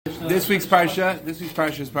This week's Parsha is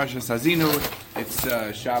Parshas Haazinu. It's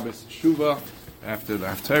Shabbos Shuva after the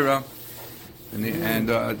Haftarah,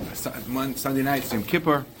 and Sunday night Yom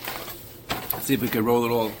Kippur. Let's see if we can roll it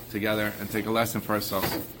all together and take a lesson for ourselves.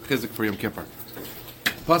 Chizik for Yom Kippur.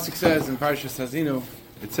 Pasuk says in Parshas Haazinu,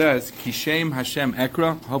 it says, "Kishem Hashem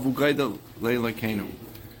Ekra Havu Gaidel Leilakenu."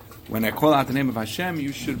 When I call out the name of Hashem,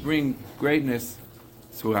 you should bring greatness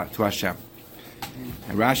to Hashem.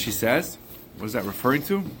 And Rashi says, what is that referring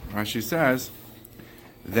to? Rashi says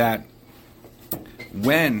that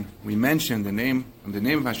when we mention the name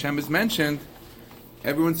of Hashem is mentioned,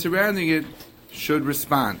 everyone surrounding it should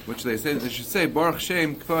respond. Which they should say, Baruch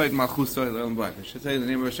Shem Kvod Malchusay Le'olam V'ad. They should say the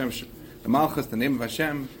name of Hashem, the Malchus, the name of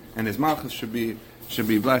Hashem, and His Malchus should be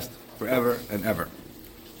blessed forever and ever.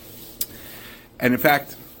 And in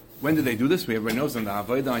fact, when did they do this? Everybody knows on the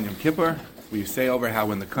Avodah on Yom Kippur, we say over how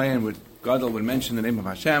when the Kohen Gadol would mention the name of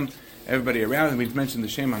Hashem, everybody around him, we'd mention the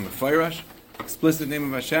Shem on the Fayrash, explicit name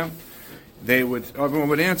of Hashem. Everyone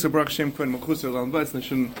would answer Baruch Shem Kvod Malchusay Le'olam V'ad,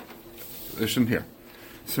 and they shouldn't hear.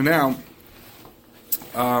 So now,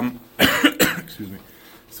 excuse me.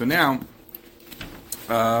 So now,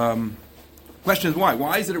 question is why?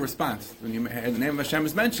 Why is it a response? When the name of Hashem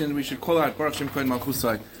is mentioned, we should call out Baruch Shem Kvod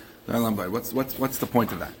Malchusay Le'olam V'ad. What's the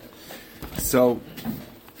point of that? So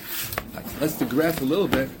let's digress a little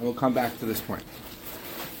bit, and we'll come back to this point.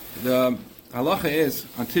 The halacha is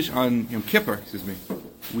on Yom Kippur,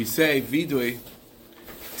 we say vidui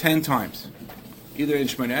 10 times, either in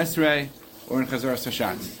Shemona Esrei or in Chazar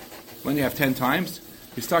Sashatz. When you have 10 times,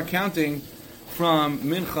 we start counting from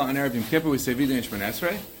Mincha on Erev Yom Kippur. We say vidui in Shemona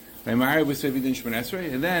Esrei. By Ma'ariv we say vidui in Shemona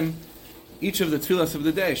Esrei, and then each of the tefillas of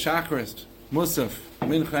the day, Shachris, Musaf,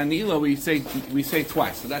 Mincha, and Nila, we say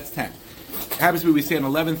twice. So that's 10. It happens to be we say an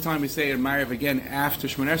 11th time, we say it Ma'ariv again after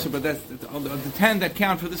Shemona Esrei, but that's the 10 that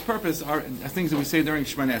count for this purpose are things that we say during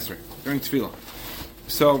Shemona Esrei, during Tefillah.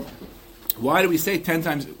 So, why do we say 10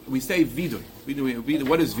 times? We say vidui. Vidui.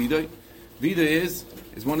 What is vidui? Vidui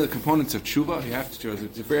is one of the components of tshuva. You have to.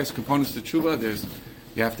 There's various components to tshuva.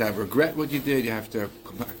 You have to have regret what you did. You have to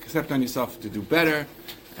accept on yourself to do better,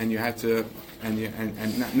 and you have to and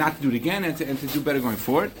not to do it again, and to do better going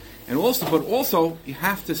forward. And also, you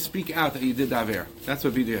have to speak out that you did the aver. That's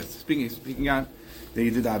what vidui is. Speaking out that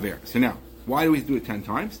you did the aver. So now, why do we do it 10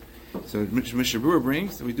 times? So Mishnah Berurah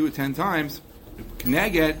brings that we do it 10 times.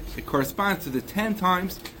 It corresponds to the 10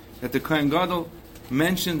 times that the Kohen Gadol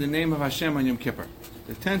mentioned the name of Hashem on Yom Kippur.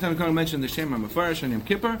 The 10 times the Kohen mentioned the Shem on Mefarish on Yom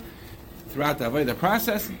Kippur throughout the Avodah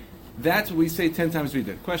process. That's what we say 10 times vidui.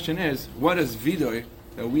 The question is, what does vidui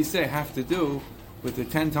that we say have to do with the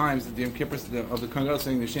 10 times that the Yom Kippur of the Kohen Gadol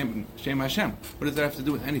saying the Shem Hashem? What does that have to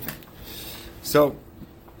do with anything? So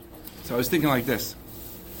I was thinking like this.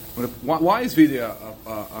 Why is vidui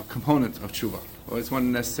a component of tshuva? Well, it's one of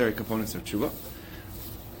the necessary components of tshuva.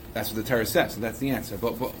 That's what the Torah says, and that's the answer.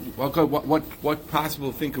 But what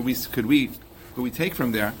possible thing could we take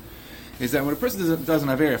from there is that when a person does an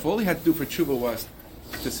aver, if all he had to do for tshuva was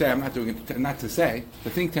to say, I'm not doing it, not to say, to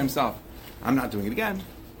think to himself, I'm not doing it again.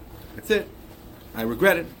 That's it. I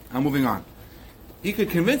regret it. I'm moving on. He could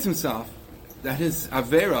convince himself that his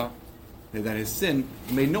avera, that his sin,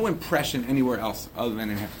 made no impression anywhere else other than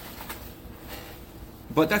in him.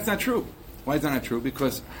 But that's not true. Why is that not true?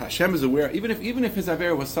 Because Hashem is aware, even if his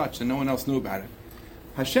avera was such that no one else knew about it,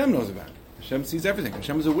 Hashem knows about it. Hashem sees everything.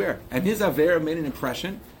 Hashem is aware. And his avera made an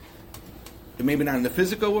impression, maybe not in the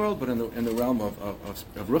physical world, but in the realm of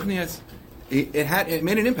Ruchnias. It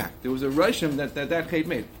made an impact. There was a Rishon that chait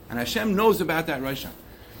made. And Hashem knows about that Rishon.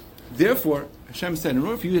 Therefore, Hashem said, in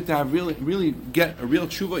order for you to have really get a real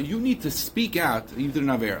tshuva, you need to speak out that you did an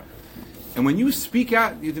avera. And when you speak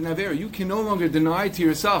out you did an avera, you can no longer deny to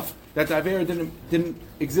yourself that the avera didn't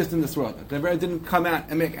exist in this world. That the avera didn't come out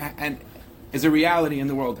and is a reality in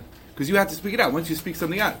the world. Because you have to speak it out. Once you speak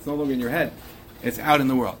something out, it's no longer in your head. It's out in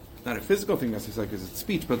the world. It's not a physical thing necessarily because it's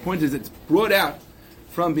speech, but the point is it's brought out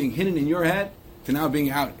from being hidden in your head to now being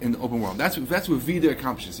out in the open world. That's what vidui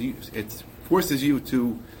accomplishes. It forces you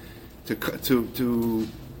to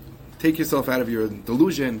take yourself out of your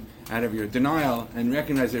delusion, out of your denial, and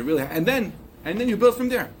recognize it really. And then you build from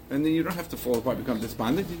there. And then you don't have to fall apart, become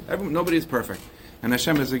despondent. Nobody is perfect. And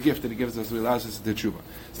Hashem is a gift that He gives us, who allows us to do tshuva.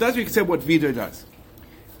 So that's what you can say what vidui does.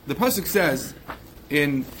 The pasuk says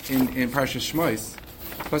in Parshas Shmos,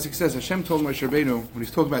 the pasuk says Hashem told Moshe Rabbeinu when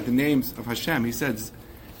he's talking about the names of Hashem, he says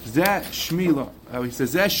Zeh Shmila. He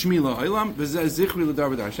says Zeh Shmila Olam v'Zeh Zichri l'Dar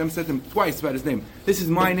v'Dar. Hashem said to him twice about his name. This is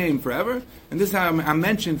my name forever, and this is how I'm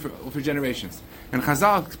mentioned for generations. And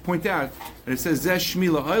Chazal point out that it says Zeh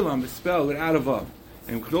Shmila Olam is spelled without a vav,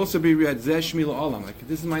 and it could also be read Zeh Shmila Olam. Like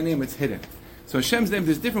this is my name, it's hidden. So Hashem's name,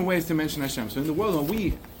 there's different ways to mention Hashem. So in the world,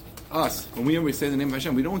 when we say the name of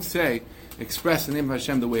Hashem, we don't express the name of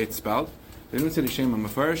Hashem the way it's spelled. We don't say the Shem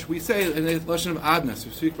HaMefarish. We say in the lashon of adnas.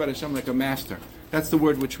 We speak about Hashem like a master. That's the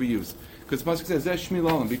word which we use. Because the pasuk says Zeh Shmi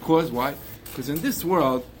L'Olam. Because why? Because in this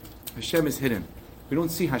world, Hashem is hidden. We don't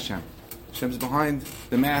see Hashem. Hashem is behind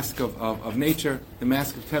the mask of nature, the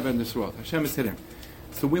mask of Teva in this world. Hashem is hidden.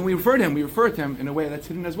 So when we refer to Him in a way that's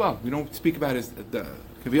hidden as well. We don't speak about His the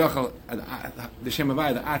Kaviyachal, the Shem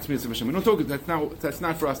Havai, the Atzmius of Hashem. We don't talk. That's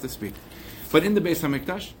not for us to speak. But in the Beis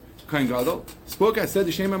Hamikdash, Kohen Gadol said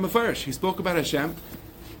the Shem HaMefarish. He spoke about Hashem.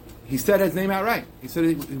 He said His name outright. He said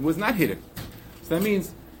it was not hidden. So that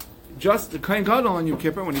means just the Kohen Gadol on Yom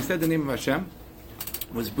Kippur, when he said the name of Hashem,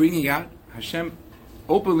 was bringing out Hashem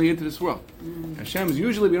openly into this world. Hashem is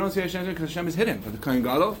usually, we don't say Hashem because Hashem is hidden. But the Kohen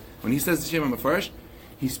Gadol, when he says the Shem HaMefarish,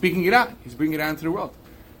 he's speaking it out. He's bringing it out into the world.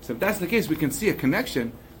 So if that's the case, we can see a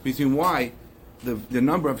connection between why the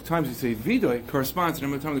number of times we say Vidoy corresponds to the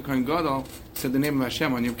number of times the Kohen Gadol said the name of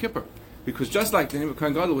Hashem on Yom Kippur. Because just like the name of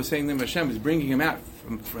Kohen Gadol was saying the name of Hashem, is bringing him out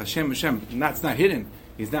from Hashem, and that's not hidden.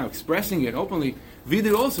 He's now expressing it openly.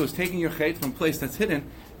 Vidoy also is taking your chait from a place that's hidden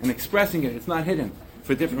and expressing it. It's not hidden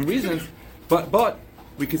for different reasons, but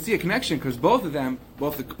we can see a connection because both of them,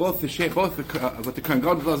 what the Kohen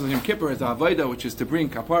Gadol does on Yom Kippur is the Avodah, which is to bring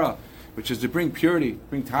kapara, which is to bring purity,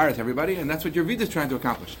 bring tahara to everybody, and that's what your Vidoy is trying to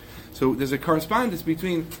accomplish. So there's a correspondence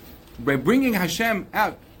between by bringing Hashem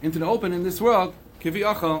out into the open in this world,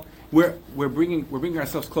 kiviyachal, we're bringing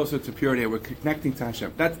ourselves closer to purity. We're connecting to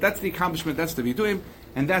Hashem. That's the accomplishment. That's the viduim,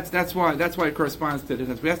 and that's why it corresponds to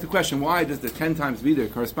this. We ask the question: why does the 10 times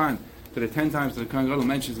viduim correspond to the 10 times that the Kohen Gadol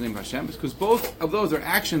mentions the name of Hashem? It's because both of those are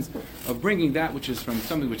actions of bringing that which is from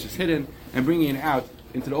something which is hidden and bringing it out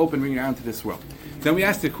into the open, bringing it out into this world. Then we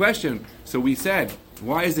asked the question. So we said,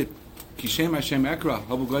 why is it Kishem Hashem Ekra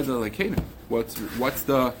Havu Gadol Lekena? What's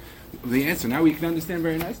the answer? Now we can understand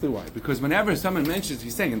very nicely why. Because whenever someone mentions,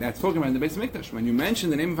 he's saying, and that's talking about in the Beis Hamikdash, when you mention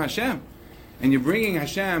the name of Hashem, and you're bringing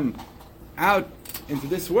Hashem out into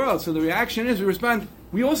this world, so the reaction is, we respond,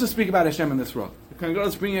 we also speak about Hashem in this world. The Kohen Gadol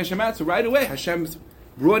is bringing Hashem out, so right away Hashem's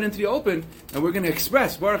brought into the open, and we're going to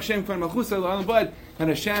express Baruch Shem Kvan Malchusa L'Olam Bad, and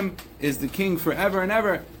Hashem is the King forever and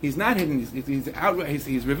ever. He's not hidden. He's out.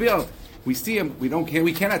 He's revealed. We see Him.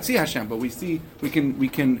 We cannot see Hashem, but we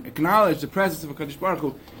can acknowledge the presence of a Kadosh Baruch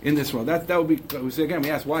Hu in this world. That would be. We say again. We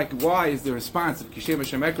ask why is the response of Kishem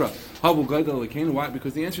Hashem Ekra Havu Gadol Lekenu? Why?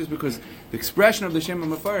 Because the answer is because the expression of the Shem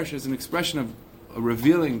HaMefarish is an expression of a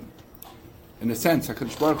revealing, in a sense, a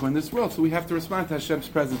Kadosh Baruch Hu in this world. So we have to respond to Hashem's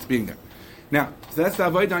presence being there. Now, so that's the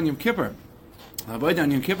Avodah on Yom Kippur. The Avodah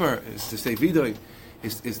on Yom Kippur is to say Vidoy,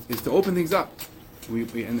 is to open things up. We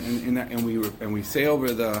say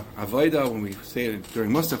over the Avodah when we say it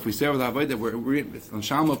during Musaf. We say over the Avodah. It's on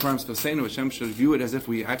Shalom Params Fasenu. Hashem should view it as if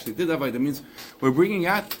we actually did Avodah. It means we're bringing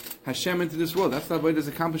out Hashem into this world. That's the Avodah is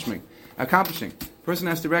accomplishing. Person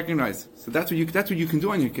has to recognize. So that's what you can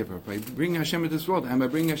do on Yom Kippur by bringing Hashem into this world. And by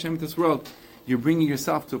bringing Hashem into this world, you're bringing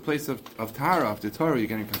yourself to a place of tahara, of the Torah. You're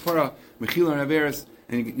getting kapara, mechila and averis,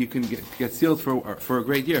 and you can get sealed for a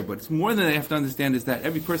great year. But it's more than they have to understand is that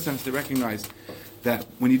every person has to recognize that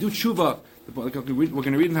when you do tshuva, we're going to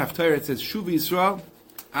read in Haftarah, it says, Shuva Yisrael,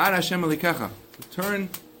 ad Hashem alikecha. Return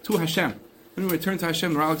to Hashem. When we return to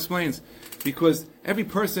Hashem, the Ral explains, because every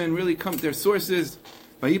person really comes, their sources,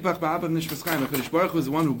 Vayipach ba'abav nishmaschayim, HaKadosh Baruch Hu is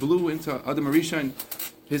the one who blew into Adam Arishan,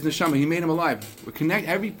 his neshama, he made him alive.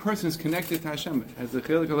 Every person is connected to Hashem. As the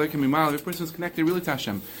Chelik Aleichem Mimal, every person is connected really to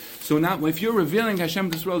Hashem. So now, if you're revealing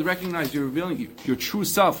Hashem to this world, recognize you're revealing your true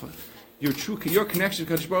self. Your connection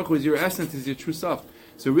to Kadosh Baruch Hu is your essence, is your true self.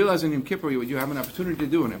 So realize in Yom Kippur what you have an opportunity to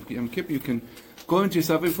do. And in Yom Kippur you can go into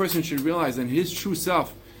yourself. Every person should realize that in his true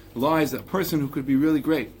self lies a person who could be really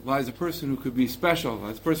great, lies a person who could be special,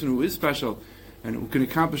 lies a person who is special, and who can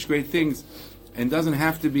accomplish great things, and doesn't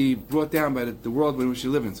have to be brought down by the world in which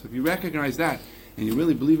you live in. So if you recognize that, and you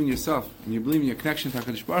really believe in yourself, and you believe in your connection to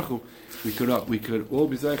HaKadosh Baruch Hu, we could all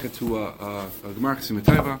be zeicha to a Gemara Chassidut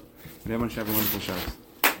Tova, and everyone should have a wonderful Shabbos.